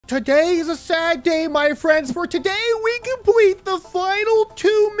Today is a sad day, my friends. For today, we complete the final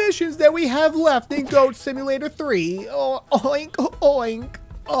 2 missions that we have left in Goat Simulator 3. Oh, oink, oink.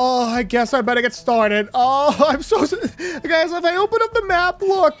 Oh, I guess I better get started. Oh, I'm so... Guys, if I open up the map,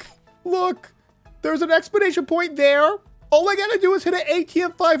 look. There's an exclamation point there. All I gotta do is hit an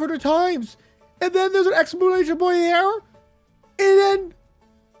ATM 500 times. And then there's an exclamation point there. And then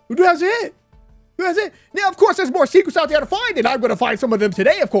that's it. That's it. Now, of course, there's more secrets out there to find, and I'm going to find some of them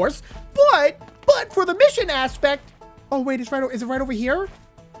today, of course. But for the mission aspect... Oh, wait, is it right over here?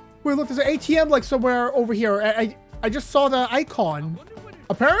 Wait, look, there's an ATM, like, somewhere over here. I just saw the icon.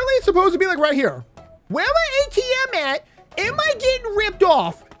 Apparently, it's supposed to be, like, right here. Where my ATM at? Am I getting ripped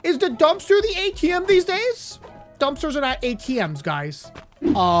off? Is the dumpster the ATM these days? Dumpsters are not ATMs, guys.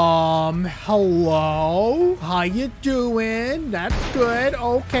 Hello? How you doing? That's good.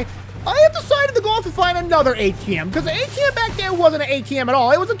 Okay. I have decided to go off and find another ATM because the ATM back there wasn't an ATM at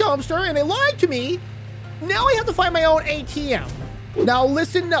all. It was a dumpster and they lied to me. Now I have to find my own ATM. Now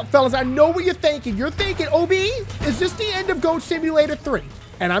listen up, fellas. I know what you're thinking. You're thinking, OB, is this the end of Goat Simulator 3?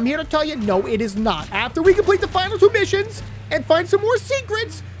 And I'm here to tell you, no, it is not. After we complete the final 2 missions and find some more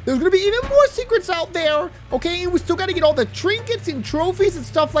secrets, there's going to be even more secrets out there, okay? And we still got to get all the trinkets and trophies and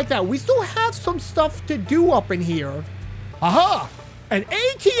stuff like that. We still have some stuff to do up in here. Aha! An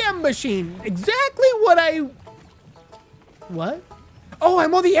ATM machine. Exactly what? Oh,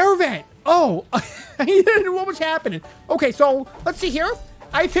 I'm on the air vent. Oh, I didn't know what was happening. Okay, so let's see here.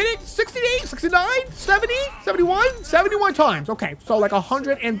 I've hit it 68, 69, 70, 71, 71 times. Okay, so like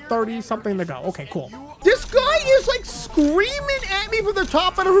 130 something to go. Okay, cool. This guy is like screaming at me from the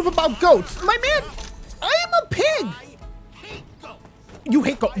top of the roof about goats. My man, I am a pig. You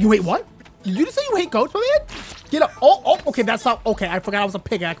hate goats? You hate what? Did you just say you hate goats, my man? Get up. Oh, okay, that's not, okay, I forgot I was a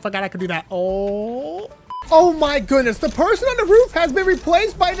pig. I forgot I could do that. Oh my goodness, the person on the roof has been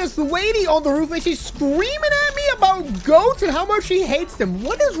replaced by this lady on the roof and she's screaming at me about goats and how much she hates them.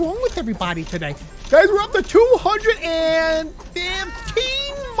 What is wrong with everybody today? Guys, we're up to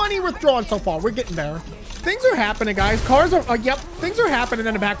 215 money withdrawn so far. We're getting there. Things are happening, guys. Cars are, yep, things are happening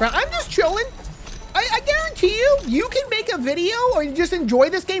in the background. I'm just chilling. I guarantee you can make a video or you just enjoy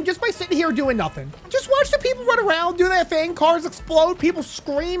this game just by sitting here doing nothing. Just watch the people run around, do their thing, cars explode, people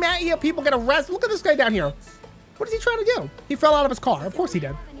scream at you, people get arrested. Look at this guy down here. What is he trying to do? He fell out of his car. Of course he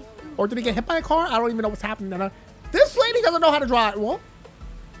did. Or did he get hit by a car? I don't even know what's happening. This lady doesn't know how to drive. Well,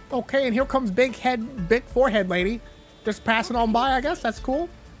 okay, and here comes big forehead lady. Just passing on by, I guess. That's cool.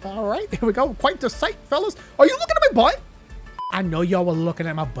 All right, here we go. Quite the sight, fellas. Are you looking at my butt? I know y'all were looking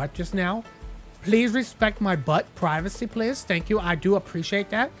at my butt just now. Please respect my butt privacy, please. Thank you. I do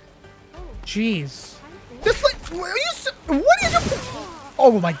appreciate that. Jeez. This like, what is your...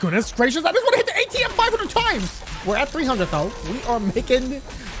 Oh my goodness gracious. I just want to hit the ATM 500 times. We're at 300 though. We are making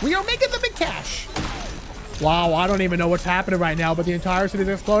the big cash. Wow, I don't even know what's happening right now, but the entire city is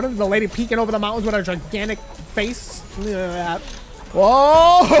exploding. The lady peeking over the mountains with her gigantic face.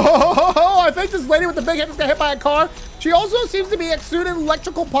 Whoa! I think this lady with the big head just got hit by a car. She also seems to be exuding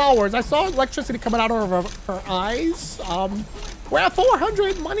electrical powers. I saw electricity coming out of her eyes. We're at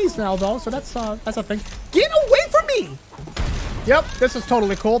 400 monies now, though, so that's a thing. Get away from me! Yep, this is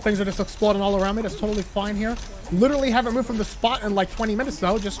totally cool. Things are just exploding all around me. That's totally fine here. Literally haven't moved from the spot in like 20 minutes,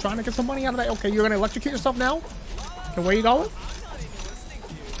 though. Just trying to get some money out of that. Okay, you're gonna electrocute yourself now? Okay, where you going?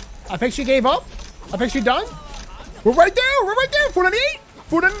 I think she gave up. I think she's done. We're right there. We're right there. 498,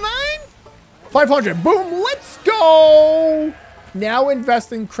 499, 500. Boom. Let's go. Now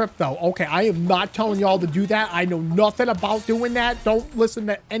invest in crypto. Okay, I am not telling y'all to do that. I know nothing about doing that. Don't listen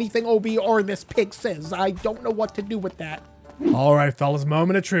to anything OB or this pig says. I don't know what to do with that. All right, fellas,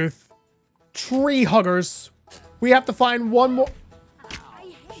 moment of truth. Tree huggers. We have to find one more. Are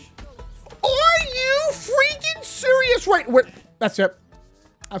you freaking serious? Right, wait, that's it.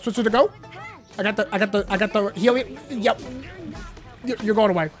 I'm switching to go. I got the helium. Yep. You're going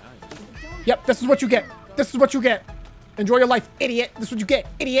away. Yep, this is what you get. This is what you get. Enjoy your life, idiot. This is what you get,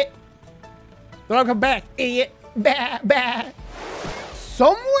 idiot. Don't come back, idiot. Bah, bah.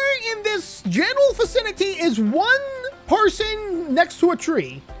 Somewhere in this general vicinity is one person next to a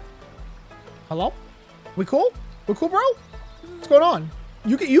tree. Hello? We cool? We cool, bro? What's going on?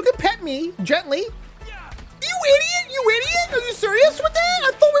 You can pet me gently. You idiot! You idiot! Are you serious with that?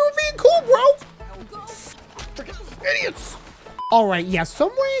 I thought we were being cool, bro. Freaking idiots. All right, yeah,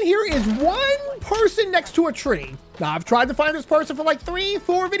 somewhere in here is one person next to a tree. Now, I've tried to find this person for like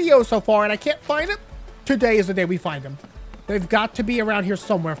 3-4 videos so far, and I can't find him. Today is the day we find him. They've got to be around here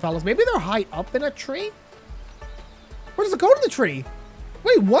somewhere, fellas. Maybe they're high up in a tree? Where does it go to the tree?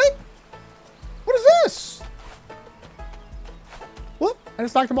 Wait, what? What is this? What? I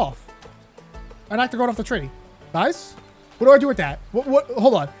just knocked him off. I knocked the goat off the tree. Guys, what do I do with that? What?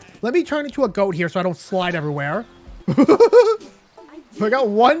 Hold on. Let me turn into a goat here so I don't slide everywhere. So I got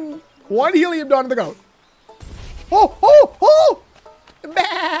one helium dot on the goat. Oh, oh, oh!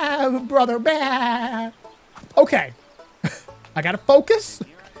 Bah, brother, bah. Okay. I gotta focus.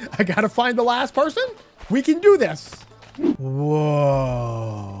 I gotta find the last person. We can do this.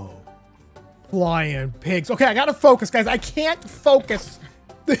 Whoa. Flying pigs. Okay, I gotta focus, guys. I can't focus.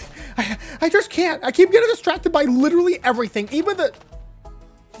 I just can't. I keep getting distracted by literally everything. Even the...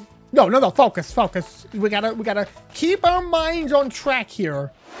 No. Focus, focus. We gotta keep our minds on track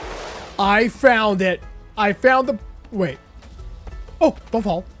here. I found it. I found the... Wait. Oh, don't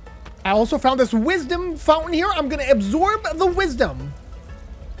fall. I also found this wisdom fountain here. I'm gonna absorb the wisdom.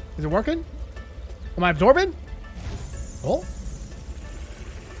 Is it working? Am I absorbing? Oh.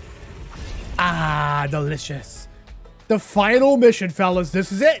 Ah, delicious. The final mission, fellas. This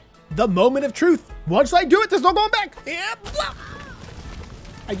is it. The moment of truth. Once I do it, there's no going back. Yeah, blah.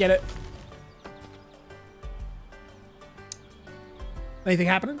 I get it. Anything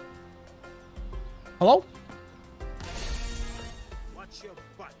happening? Hello? Watch your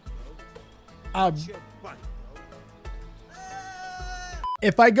butt, bro. Watch your butt, bro.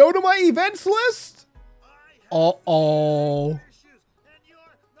 If I go to my events list, uh-oh,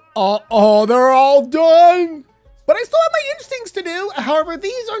 they're all done. But I still have my instincts to do. However,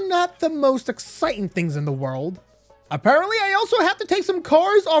 these are not the most exciting things in the world. Apparently, I also have to take some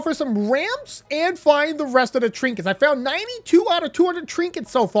cars, offer some ramps, and find the rest of the trinkets. I found 92 out of 200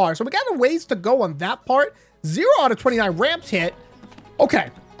 trinkets so far, so we got a ways to go on that part. 0 out of 29 ramps hit. Okay,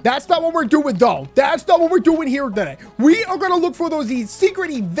 that's not what we're doing, though. That's not what we're doing here today. We are going to look for those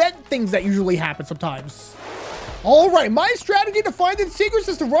secret event things that usually happen sometimes. All right, my strategy to find the secrets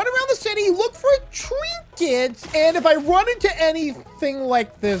is to run around the city, look for trinkets, and if I run into anything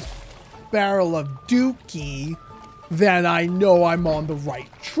like this barrel of dookie, then I know I'm on the right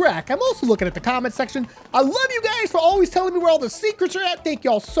track. I'm also looking at the comment section. I love you guys for always telling me where all the secrets are at. Thank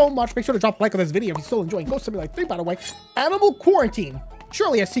y'all so much. Make sure to drop a like on this video if you're still enjoying Ghost Simulator 3, by the way. Animal quarantine.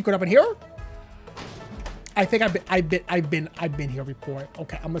 Surely a secret up in here. I think I've been here before.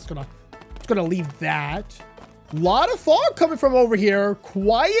 Okay, I'm just gonna leave that. Lot of fog coming from over here.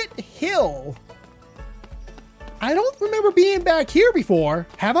 Quiet Hill. I don't remember being back here before.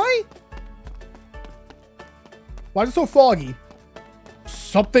 Have I? Why is it so foggy?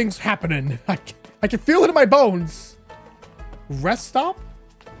 Something's happening. I can feel it in my bones. Rest stop?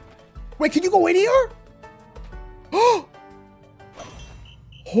 Wait, can you go in here? Oh!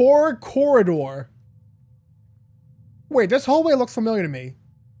 Horror corridor. Wait, this hallway looks familiar to me.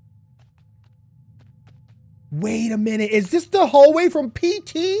 Wait a minute. Is this the hallway from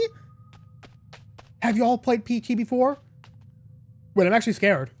PT? Have you all played PT before? Wait, I'm actually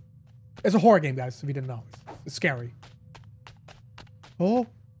scared. It's a horror game, guys, if you didn't know. It's scary. Oh.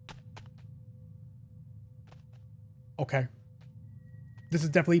 Okay. This is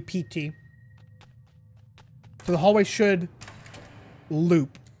definitely PT. So the hallway should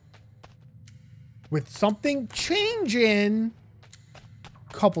loop. With something changing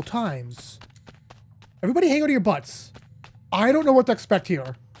a couple times. Everybody hang on to your butts. I don't know what to expect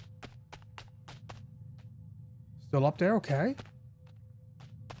here. Still up there, okay.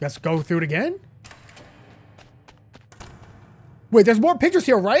 Let's go through it again. Wait, there's more pictures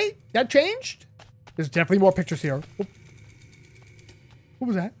here, right? That changed? There's definitely more pictures here. Oh. What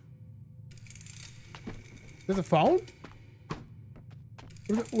was that? There's a phone?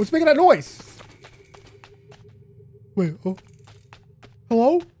 What's making that noise? Wait, oh.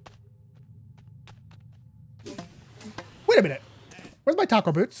 Hello? Wait a minute. Where's my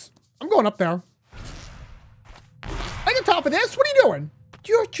taco boots? I'm going up there. I can top of this. What are you doing?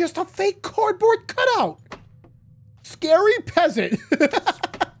 You're just a fake cardboard cutout. Scary peasant. Idiot.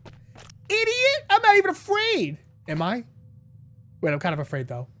 I'm not even afraid. Am I? Wait, I'm kind of afraid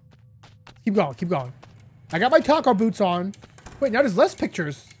though. Keep going. Keep going. I got my taco boots on. Wait, now there's less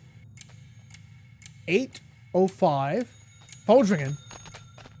pictures. 8:05. Phone's ringing.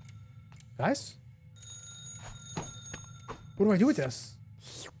 Guys? What do I do with this?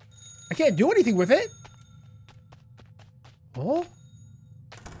 I can't do anything with it. Oh?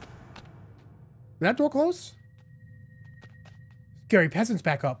 Did that door close? Scary peasant's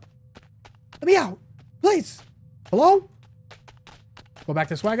back up. Let me out. Please. Hello? Go back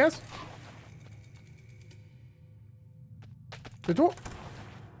this way, I guess. The door.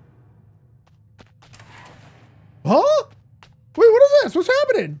 Huh? Wait, what is this? What's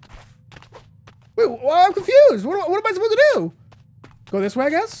happening? Wait, I'm confused. What am I supposed to do? Go this way, I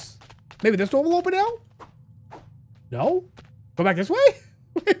guess? Maybe this door will open now? No? Go back this way?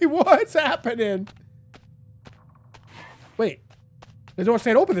 Wait, what's happening? Wait. The door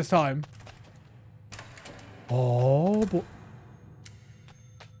stayed open this time. Oh, boy.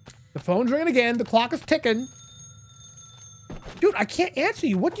 The phone's ringing again. The clock is ticking. Dude, I can't answer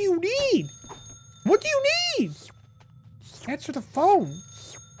you. What do you need? What do you need? Answer the phone.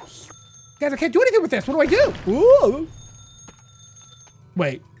 Guys, I can't do anything with this. What do I do? Ooh.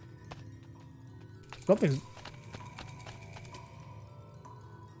 Wait. Something's...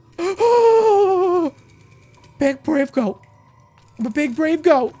 Oh! Big brave goat. I'm a big brave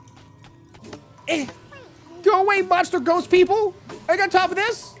goat. Eh. Go away, monster ghost people. I got time for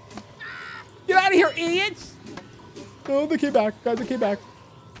this. Get out of here, idiots. Oh, they came back. Guys, they came back.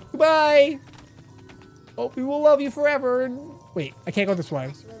 Goodbye. Hope we will love you forever. And wait, I can't go this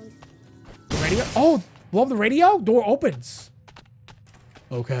way. Radio? Oh, love the radio? Door opens.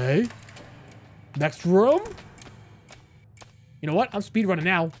 Okay. Next room. You know what? I'm speed running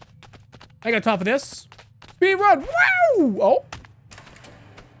now. I got time for this. Speed run. Wow! Oh.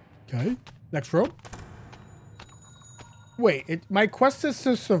 Okay. Next room. Wait, my quest is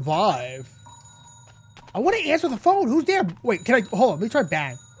to survive. I want to answer the phone. Who's there? Wait, can I? Hold on. Let me try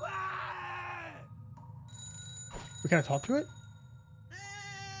bang. Can I talk to it?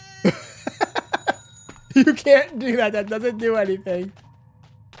 You can't do that. That doesn't do anything.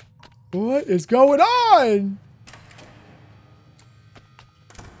 What is going on?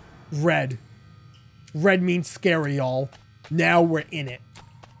 Red. Red means scary, y'all. Now we're in it.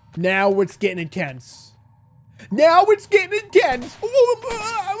 Now it's getting intense. Now it's getting intense.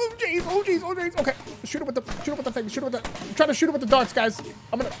 Oh jeez, oh jeez, oh jeez. Okay, shoot it with the thing. Shoot it with the. I'm trying to shoot it with the darts, guys.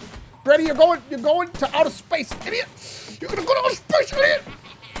 I'm gonna. Ready? You're going to outer space, idiot. You're gonna go to outer space, idiot.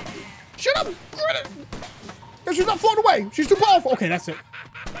 Shut up. No, she's not floating away. She's too powerful. Okay, that's it.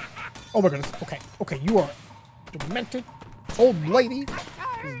 Oh my goodness. Okay, okay, you are demented old lady.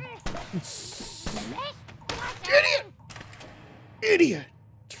 Idiot. Idiot.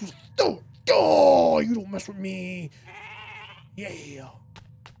 Oh, you don't mess with me. Yeah. All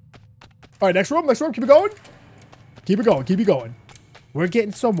right, next room. Next room. Keep it going. Keep it going. Keep it going. We're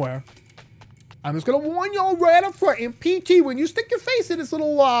getting somewhere. I'm just going to warn y'all right up front. In PT, when you stick your face in this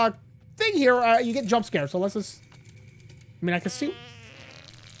little thing here, you get jump scared. So let's just... I mean, I can see...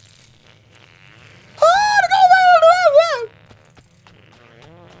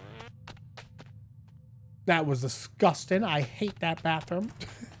 That was disgusting. I hate that bathroom.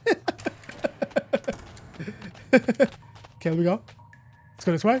 Okay, here we go. Let's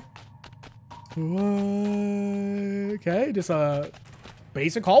go this way. Okay, just a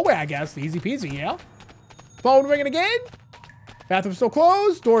basic hallway, I guess. Easy peasy, yeah? Phone ringing again. Bathroom's still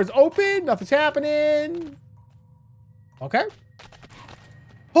closed. Door's open. Nothing's happening. Okay.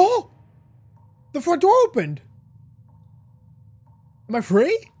 Oh! The front door opened. Am I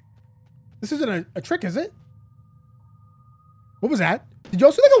free? This isn't a trick, is it? What was that? Did you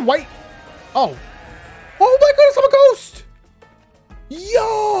also see like a white... Oh. Oh my goodness, I'm a ghost!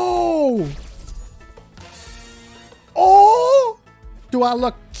 Yo! Oh! Do I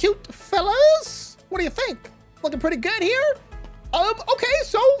look cute, fellas? What do you think? Looking pretty good here? Okay,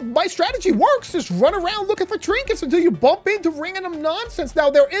 so my strategy works. Just run around looking for trinkets until you bump into random nonsense. Now,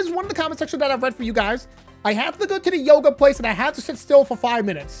 there is one in the comment section that I've read for you guys. I have to go to the yoga place and I have to sit still for 5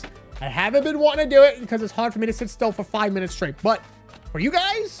 minutes. I haven't been wanting to do it because it's hard for me to sit still for 5 minutes straight. But for you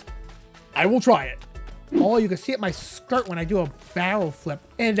guys, I will try it. Oh, you can see it my skirt when I do a barrel flip.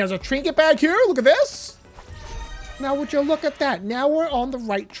 And there's a trinket bag here. Look at this. Now, would you look at that? Now we're on the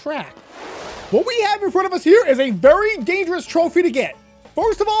right track. What we have in front of us here is a very dangerous trophy to get.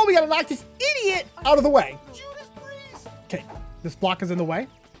 First of all, we gotta knock this idiot out of the way. Okay, this block is in the way.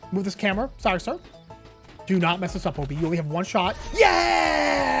 Move this camera. Sorry, sir. Do not mess this up, Obi. You only have one shot.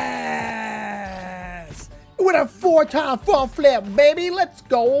 Yes! With a 4-time front flip, baby. Let's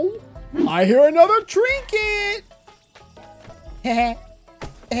go. I hear another trinket. Hey.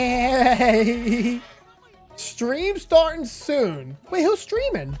 Stream starting soon. Wait, who's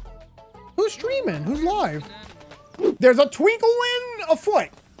streaming? Who's streaming? Who's live? There's a twinkling afoot.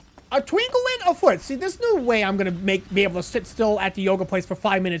 A twinkling afoot. See, there's no way I'm gonna be able to sit still at the yoga place for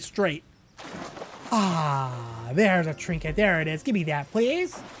 5 minutes straight. Ah, there's a trinket. There it is. Give me that,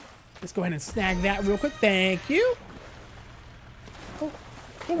 please. Let's go ahead and snag that real quick. Thank you. Oh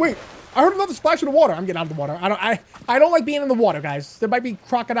wait. I heard another splash in the water. I'm getting out of the water. I don't like being in the water, guys. There might be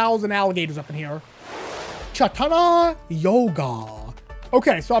crocodiles and alligators up in here. Chatana yoga.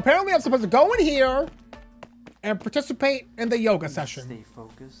 Okay, so apparently I'm supposed to go in here and participate in the yoga session. Stay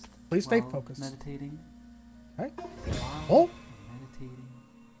focused. Please stay focused. Meditating. Okay. Oh. Meditating.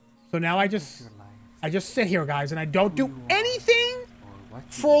 So now I just sit here, guys, and I don't do anything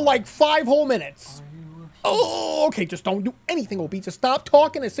for like 5 whole minutes. Oh, okay, just don't do anything, Opie. Just stop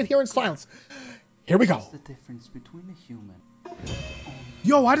talking and sit here in silence. Here we go. What's the difference between a human?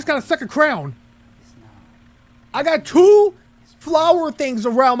 Yo, I just got a second crown. I got 2 flower things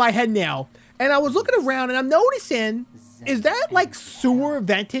around my head now. And I was looking around and I'm noticing, is that like sewer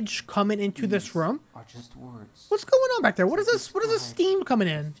ventage coming into this room? Are just words. What's going on back there? What is this? What is this steam coming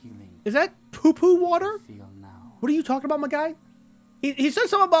in? Is that poo-poo water? Feel now. What are you talking about, my guy? He said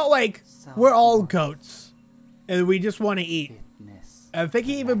something about like, we're all goats. And we just want to eat. Fitness. I think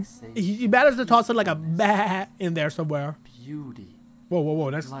he managed to toss in like a bah in there somewhere. Beauty. Whoa, whoa,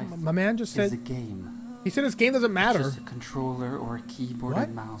 whoa. That's, Life my man just is said, a game. he said this game doesn't matter. Just a controller or a keyboard What?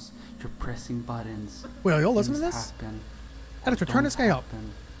 and mouse. You're pressing buttons. Wait, yo, listen to Things this. happen Editor, turn this guy up.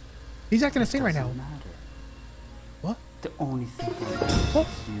 happen. He's acting It insane right now. doesn't matter. What? The only thing that matters What?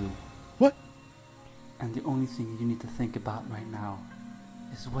 is you. What? And the only thing you need to think about right now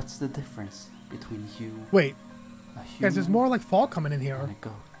is what's the difference between you, Wait, a human, guys, there's more like fall coming in here. and a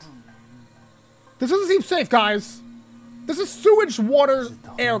goat. This doesn't seem safe, guys. This is sewage water Is it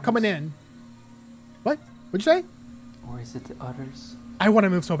the air horns? coming in. What? What'd you say? Or is it the others? I want to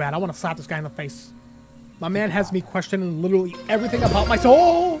move so bad. I want to slap this guy in the face. My man has me questioning literally everything about my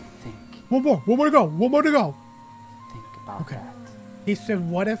soul. Think. One more to go. One more to go. Think about Okay. that. He said,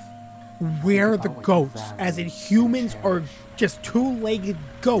 what if we're the about what you goats, value as in and humans are cherish. just 2-legged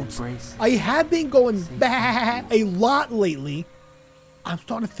goats? Embrace it. I have been going Say bah thank a lot lately. I'm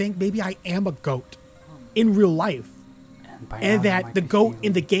starting to think maybe I am a goat in real life. And, by now And you that might the be goat feeling,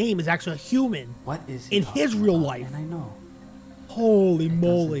 in the game is actually a human. what is he in talking his real about? life. And I know. Holy It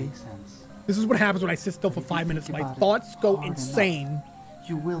moly. doesn't make sense. This is what happens when I sit still for But if you 5 minutes. think My about it thoughts go hard enough, insane.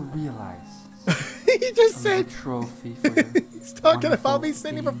 You will realize. He just A said little trophy for your he's talking about me wonderful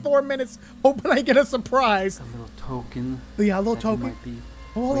sitting for game. 4 minutes, hoping I get a surprise. A little token. Yeah, a little that token. You might be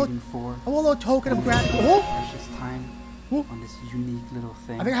Oh, a little- waiting for. I want a little token of Spending gratitude. your Oh, precious time Oh. on this unique little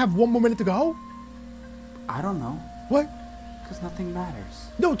thing. I think I have 1 more minute to go. I don't know, What? because nothing matters.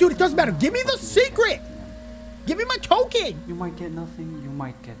 No, dude, it doesn't matter. Give me the What you get secret. at the end. Give me my token. You might get nothing. You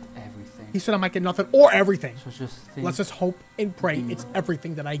might get everything. He said I might get nothing or everything. So just think. Let's just hope and pray Be- it's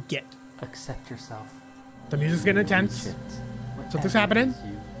everything that I get. accept yourself. The music's getting intense. Reach it. So this Whatever happening? it is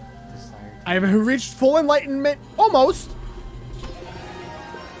you desire to I have reached full enlightenment, almost.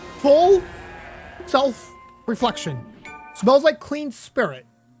 Full self-reflection. Smells like clean spirit.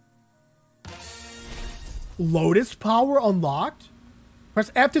 Lotus power unlocked.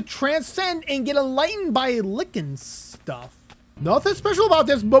 Press F to transcend and get enlightened by licking stuff. Nothing special about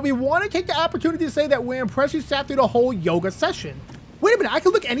this, but we want to take the opportunity to say that we're impressed you sat through the whole yoga session. Wait a minute, I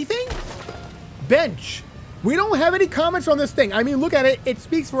can look anything? Bench. We don't have any comments on this thing. I mean, look at it. It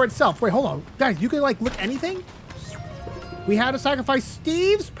speaks for itself. Wait, hold on. Guys, you can like look anything? We had to sacrifice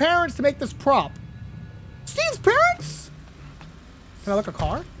Steve's parents to make this prop. Steve's parents? Can I look a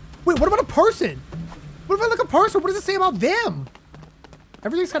car? Wait, what about a person? What if I look a person? What does it say about them?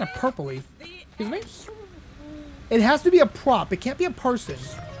 Everything's kind of purpley. Excuse me? It has to be a prop. It can't be a person.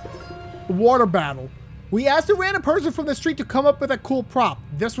 Water battle. We asked a random person from the street to come up with a cool prop.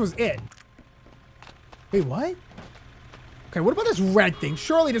 This was it. Wait, what? Okay, what about this red thing?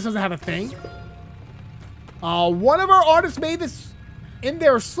 Surely this doesn't have a thing. One of our artists made this in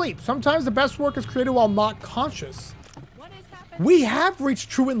their sleep. Sometimes the best work is created while not conscious. We have reached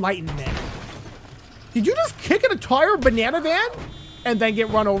true enlightenment. Did you just kick an entire banana van and then get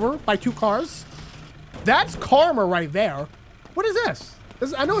run over by 2 cars? That's karma right there. What is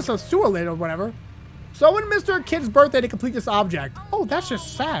this? I know it's a sewer lid or whatever. Someone missed their kid's birthday to complete this object. Oh, that's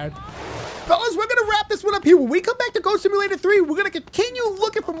just sad. Fellas, we're gonna wrap this one up here. When we come back to Goat Simulator 3, we're gonna continue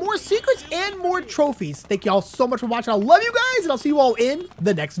looking for more secrets and more trophies. Thank y'all so much for watching. I love you guys, and I'll see you all in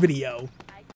the next video.